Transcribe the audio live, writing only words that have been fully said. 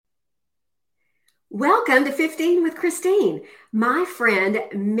Welcome to 15 with Christine. My friend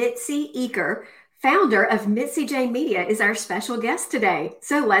Mitzi Eaker, founder of Mitzi Jane Media, is our special guest today.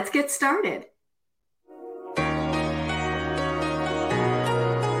 So let's get started.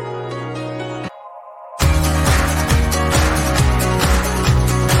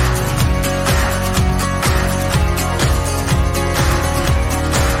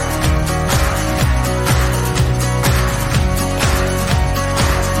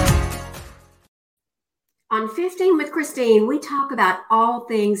 On 15 with Christine, we talk about all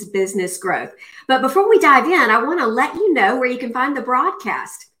things business growth. But before we dive in, I want to let you know where you can find the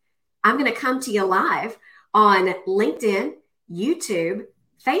broadcast. I'm going to come to you live on LinkedIn, YouTube,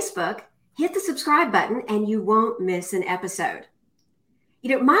 Facebook. Hit the subscribe button and you won't miss an episode.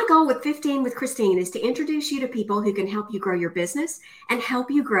 My goal with 15 with Christine is to introduce you to people who can help you grow your business and help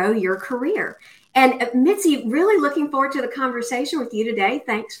you grow your career. And Mitzi, really looking forward to the conversation with you today.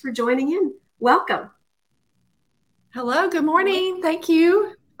 Thanks for joining in. Welcome. Hello, good morning. Thank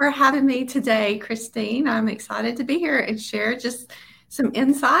you for having me today, Christine. I'm excited to be here and share just some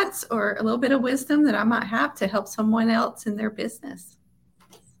insights or a little bit of wisdom that I might have to help someone else in their business.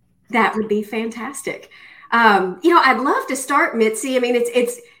 That would be fantastic. I'd love to start, Mitzi. I mean,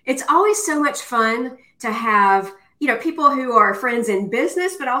 it's always so much fun to have, people who are friends in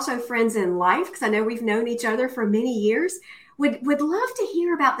business, but also friends in life, because I know we've known each other for many years. Would love to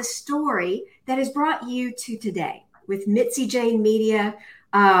hear about the story that has brought you to today with Mitzi Jane Media.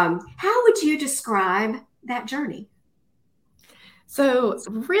 How would you describe that journey? So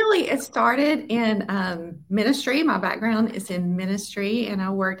really it started in ministry. My background is in ministry, and I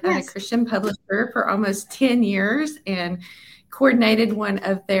worked at a Christian publisher for almost 10 years and coordinated one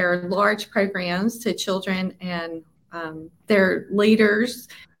of their large programs to children and their leaders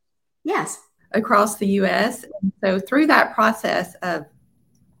across the U.S. And so through that process of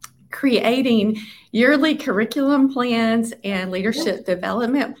creating yearly curriculum plans and leadership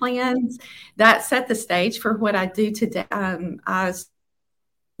development plans, that set the stage for what I do today. I was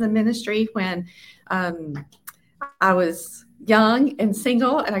in the ministry when I was young and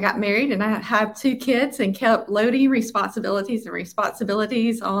single, and I got married, and I had 2 kids and kept loading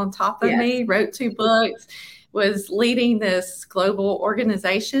responsibilities on top of me, wrote 2 books, was leading this global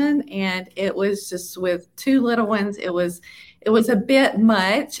organization, and it was just with 2 little ones, it was a bit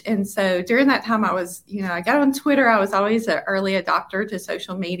much. And so during that time I was, I got on Twitter. I was always an early adopter to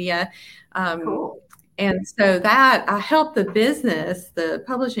social media. Cool. And so that I helped the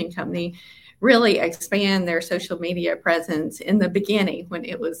publishing company, really expand their social media presence in the beginning when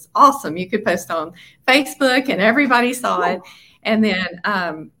it was awesome. You could post on Facebook and everybody saw it. And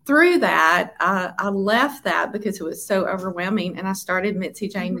then through that, I left that because it was so overwhelming. And I started Mitzi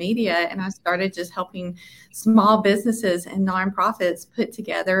Jane Media, and I started just helping small businesses and nonprofits put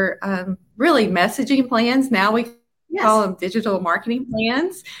together really messaging plans. Now we call them digital marketing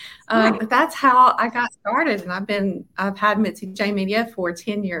plans. But that's how I got started. And I've had Mitzi Jane Media for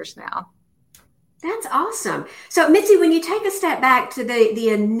 10 years now. That's awesome. So Mitzi, when you take a step back to the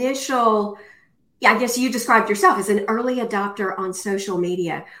initial, I guess you described yourself as an early adopter on social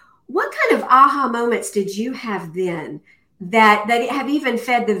media. What kind of aha moments did you have then that have even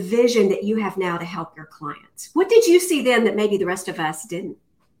fed the vision that you have now to help your clients? What did you see then that maybe the rest of us didn't?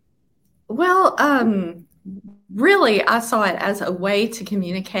 Well, really, I saw it as a way to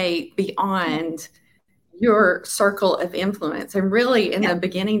communicate beyond your circle of influence. And really, in the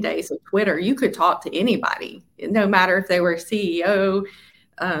beginning days of Twitter, you could talk to anybody, no matter if they were a CEO,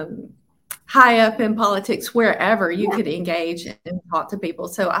 high up in politics, wherever you could engage and talk to people.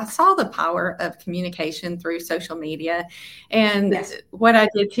 So I saw the power of communication through social media. And what I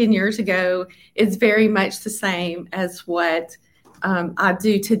did 10 years ago is very much the same as what I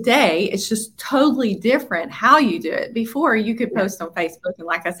do today. It's just totally different how you do it. Before, you could post on Facebook, and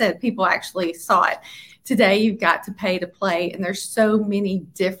like I said, people actually saw it. Today, you've got to pay to play, and there's so many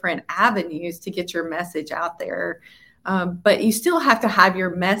different avenues to get your message out there. But you still have to have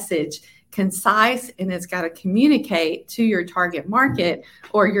your message concise, and it's got to communicate to your target market,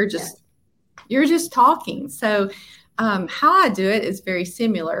 or you're just talking. So how I do it is very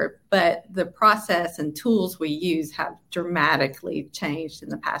similar, but the process and tools we use have dramatically changed in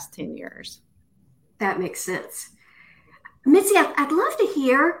the past 10 years. That makes sense. Mitzi, I'd love to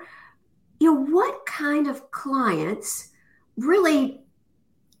hear, what kind of clients really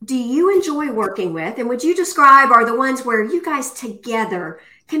do you enjoy working with? And would you describe are the ones where you guys together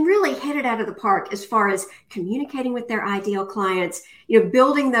can really hit it out of the park as far as communicating with their ideal clients,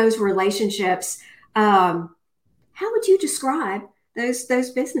 building those relationships? How would you describe those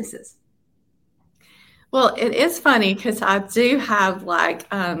businesses? Well, it is funny because I do have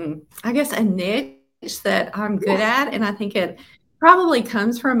I guess a niche that I'm good at. And I think it probably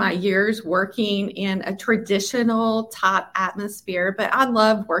comes from my years working in a traditional type atmosphere. But I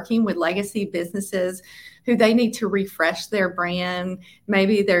love working with legacy businesses who they need to refresh their brand.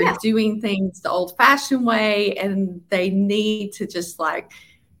 Maybe they're doing things the old fashioned way and they need to just like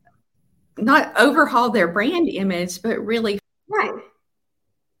not overhaul their brand image, but really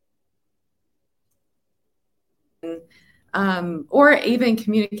or even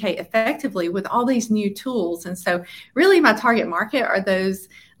communicate effectively with all these new tools. And so really my target market are those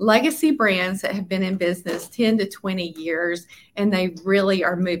legacy brands that have been in business 10 to 20 years, and they really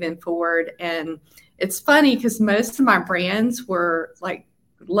are moving forward. And it's funny because most of my brands were like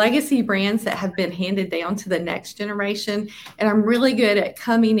legacy brands that have been handed down to the next generation. And I'm really good at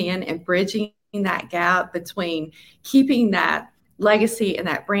coming in and bridging that gap between keeping that legacy and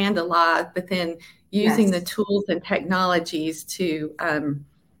that brand alive, but then using the tools and technologies to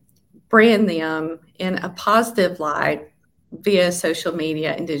brand them in a positive light via social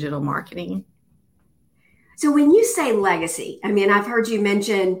media and digital marketing. So when you say legacy, I mean, I've heard you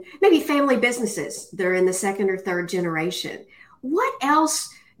mention maybe family businesses that are in the second or third generation. What else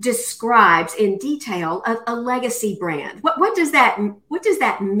describes in detail a legacy brand? What does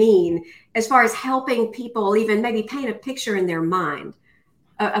that mean as far as helping people even maybe paint a picture in their mind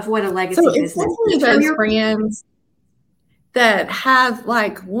of what a legacy business is? Those brands that have,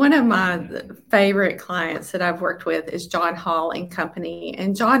 like, one of my favorite clients that I've worked with is John Hall and Company.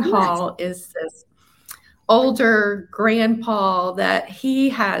 And John Hall is this older grandpa that he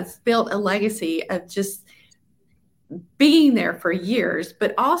has built a legacy of just being there for years,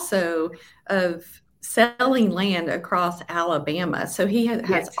 but also of selling land across Alabama. So he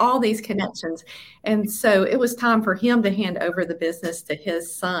has all these connections. And so it was time for him to hand over the business to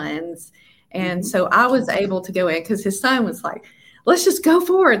his sons. And so I was able to go in because his son was like, let's just go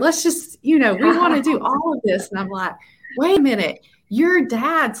forward. Let's just, we want to do all of this. And I'm like, wait a minute. Your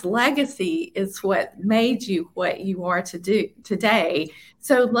dad's legacy is what made you what you are to do today.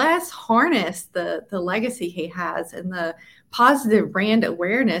 So let's harness the legacy he has and the positive brand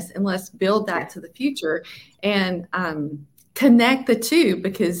awareness, and let's build that to the future and connect the two,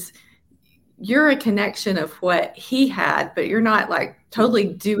 because you're a connection of what he had, but you're not like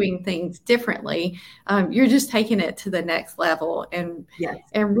totally doing things differently. You're just taking it to the next level. And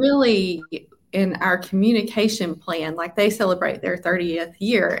really, in our communication plan, like they celebrate their 30th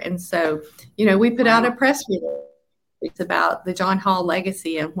year. And so, we put out a press release about the John Hall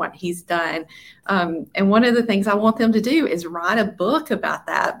legacy and what he's done. And one of the things I want them to do is write a book about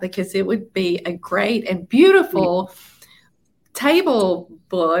that, because it would be a great and beautiful table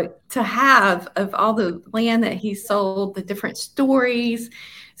book to have of all the land that he sold, the different stories.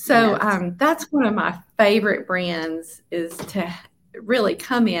 So that's one of my favorite brands, is to really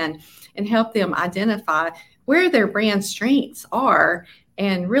come in and help them identify where their brand strengths are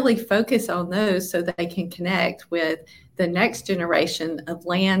and really focus on those so that they can connect with the next generation of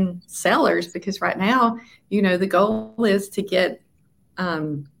land sellers. Because right now, the goal is to get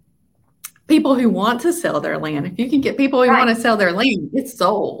people who want to sell their land. If you can get people who want to sell their land, it's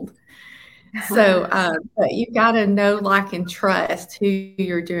sold. So but you've got to know, like, and trust who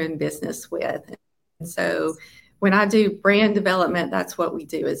you're doing business with. And so when I do brand development, that's what we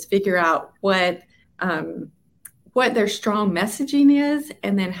do, is figure out what their strong messaging is,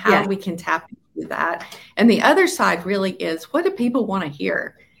 and then how we can tap into that. And the other side really is, what do people want to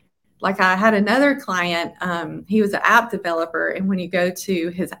hear? Like, I had another client, he was an app developer, and when you go to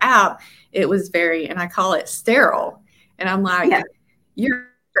his app, it was and I call it sterile. And I'm like, you're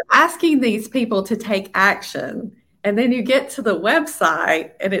asking these people to take action, and then you get to the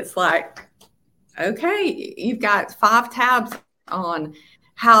website and it's like, okay, you've got 5 tabs on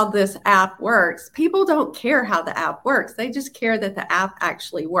how this app works. People don't care how the app works. They just care that the app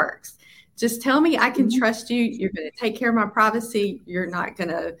actually works. Just tell me I can trust you. You're going to take care of my privacy. You're not going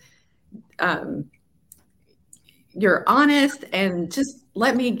to, you're honest, and just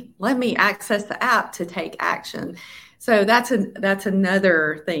let me access the app to take action. So that's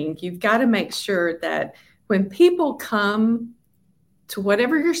another thing. You've got to make sure that when people come to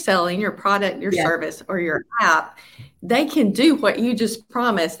whatever you're selling, your product, your service, or your app, they can do what you just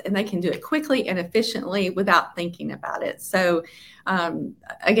promised, and they can do it quickly and efficiently without thinking about it. So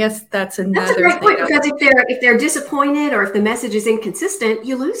I guess that's another That's a great point, because if they're disappointed or if the message is inconsistent,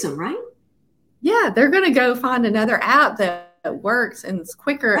 you lose them, right? Yeah, they're going to go find another app that works and is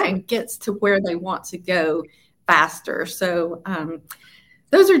quicker and gets to where they want to go faster. So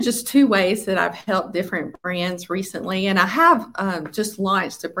those are just two ways that I've helped different brands recently. And I have just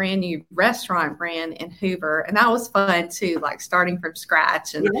launched a brand new restaurant brand in Hoover. And that was fun too, like starting from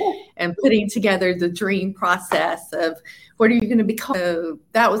scratch and putting together the dream process of what are you going to be called. So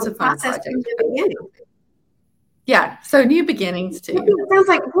that was a fun project. Yeah. So new beginnings too. It sounds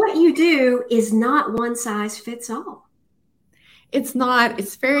like what you do is not one size fits all. It's not.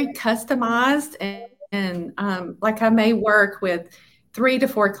 It's very customized. And like I may work with 3 to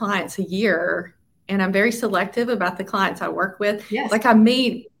 4 clients a year, and I'm very selective about the clients I work with. Yes. Like I'll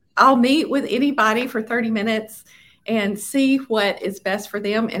meet with anybody for 30 minutes and see what is best for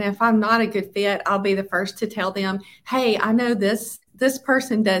them. And if I'm not a good fit, I'll be the first to tell them, hey, I know this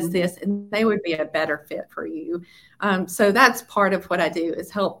person does this and they would be a better fit for you. So that's part of what I do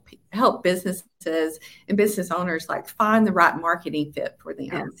is help businesses and business owners like find the right marketing fit for them.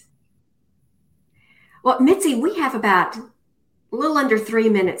 Yes. Well, Mitzi, we have about a little under 3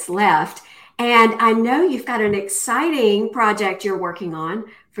 minutes left. And I know you've got an exciting project you're working on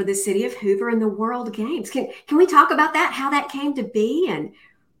for the city of Hoover and the World Games. Can we talk about that, how that came to be and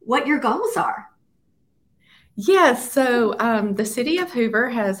what your goals are? Yes. So the city of Hoover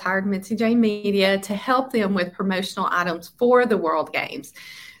has hired Mitzi J Media to help them with promotional items for the World Games.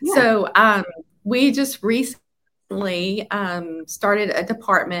 Yeah. So we just recently started a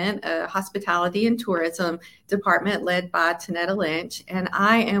department, a hospitality and tourism department led by Tanetta Lynch, and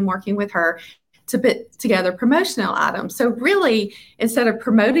I am working with her to put together promotional items. So really, instead of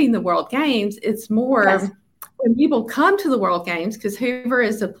promoting the World Games, it's more when people come to the World Games, because Hoover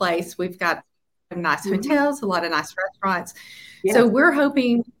is a place we've got nice hotels, a lot of nice restaurants. Yes. So we're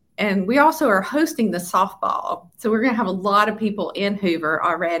hoping, and we also are hosting the softball. So we're going to have a lot of people in Hoover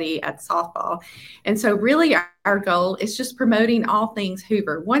already at softball. And so really our goal is just promoting all things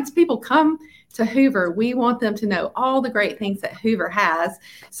Hoover. Once people come to Hoover, we want them to know all the great things that Hoover has.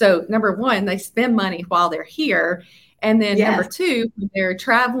 So number one, they spend money while they're here. And then number two, when they're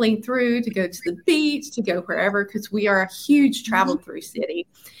traveling through to go to the beach, to go wherever, because we are a huge travel through city,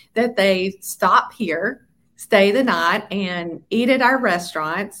 that they stop here, stay the night, and eat at our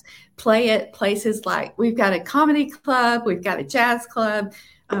restaurants, play at places like we've got a comedy club, we've got a jazz club,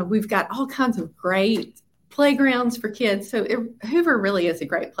 we've got all kinds of great playgrounds for kids. So Hoover really is a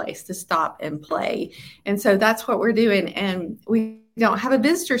great place to stop and play. And so that's what we're doing. And we don't have a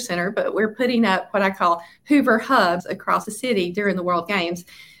visitor center, but we're putting up what I call Hoover hubs across the city during the World Games,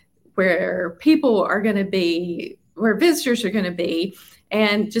 where people are going to be, where visitors are going to be,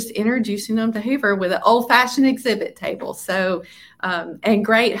 and just introducing them to Hoover with an old-fashioned exhibit table. So, and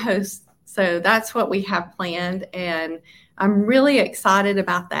great hosts. So that's what we have planned. And I'm really excited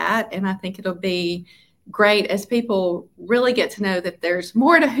about that. And I think it'll be great as people really get to know that there's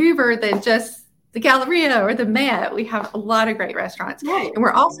more to Hoover than just the Galleria or the Met. We have a lot of great restaurants. And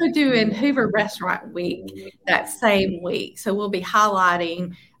we're also doing Hoover Restaurant Week that same week. So we'll be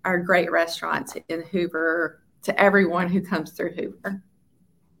highlighting our great restaurants in Hoover to everyone who comes through Hoover.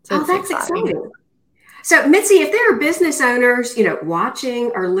 So that's exciting. So Mitzi, if there are business owners,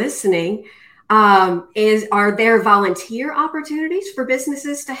 watching or listening, are there volunteer opportunities for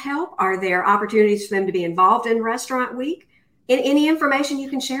businesses to help? Are there opportunities for them to be involved in Restaurant Week? Any information you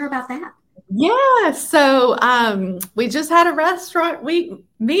can share about that? Yeah. So we just had a Restaurant Week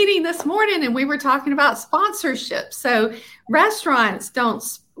meeting this morning, and we were talking about sponsorship. So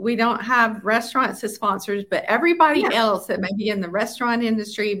we don't have restaurants as sponsors, but everybody else that may be in the restaurant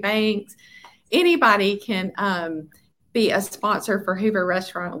industry, banks, anybody can be a sponsor for Hoover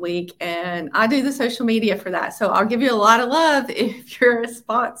Restaurant Week. And I do the social media for that. So I'll give you a lot of love if you're a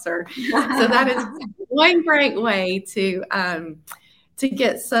sponsor. So that is one great way to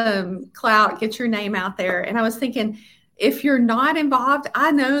get some clout, get your name out there. And I was thinking, if you're not involved,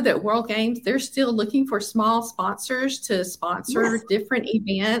 I know that World Games, they're still looking for small sponsors to sponsor different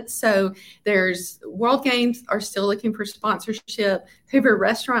events. So there's World Games are still looking for sponsorship. Hoover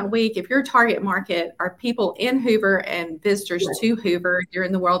Restaurant Week, if your target market are people in Hoover and visitors to Hoover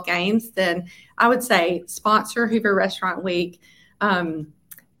during the World Games, then I would say sponsor Hoover Restaurant Week.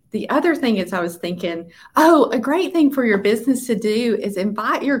 The other thing is I was thinking, a great thing for your business to do is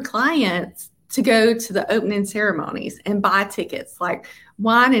invite your clients to go to the opening ceremonies and buy tickets, like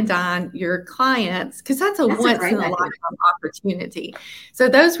wine and dine your clients, because that's a once in a lifetime opportunity. So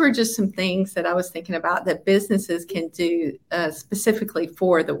those were just some things that I was thinking about that businesses can do specifically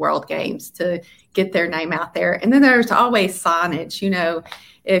for the World Games to get their name out there. And then there's always signage.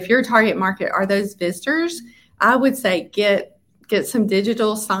 If your target market are those visitors, I would say get some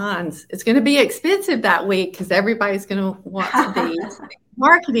digital signs. It's going to be expensive that week because everybody's going to want to be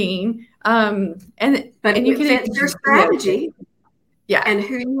marketing. But you can your strategy. Yeah. and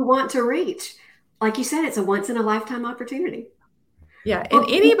who you want to reach. Like you said, it's a once in a lifetime opportunity. Yeah. And Well,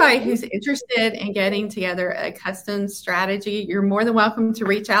 anybody who's interested in getting together a custom strategy, you're more than welcome to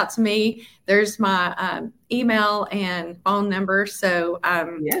reach out to me. There's my email and phone number. So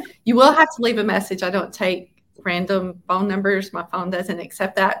yeah. you will have to leave a message. I don't take random phone numbers. My phone doesn't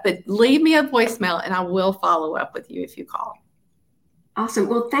accept that. But leave me a voicemail and I will follow up with you if you call. Awesome.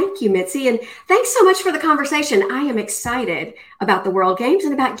 Well, thank you, Mitzi. And thanks so much for the conversation. I am excited about the World Games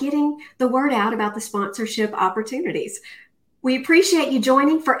and about getting the word out about the sponsorship opportunities. We appreciate you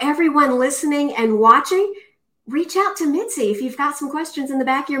joining. For everyone listening and watching, reach out to Mitzi if you've got some questions in the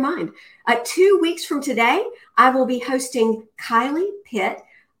back of your mind. 2 weeks from today, I will be hosting Kylie Pitt,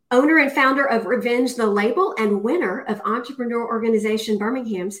 owner and founder of Revenge the Label and winner of Entrepreneur Organization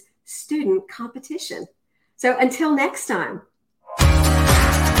Birmingham's student competition. So until next time.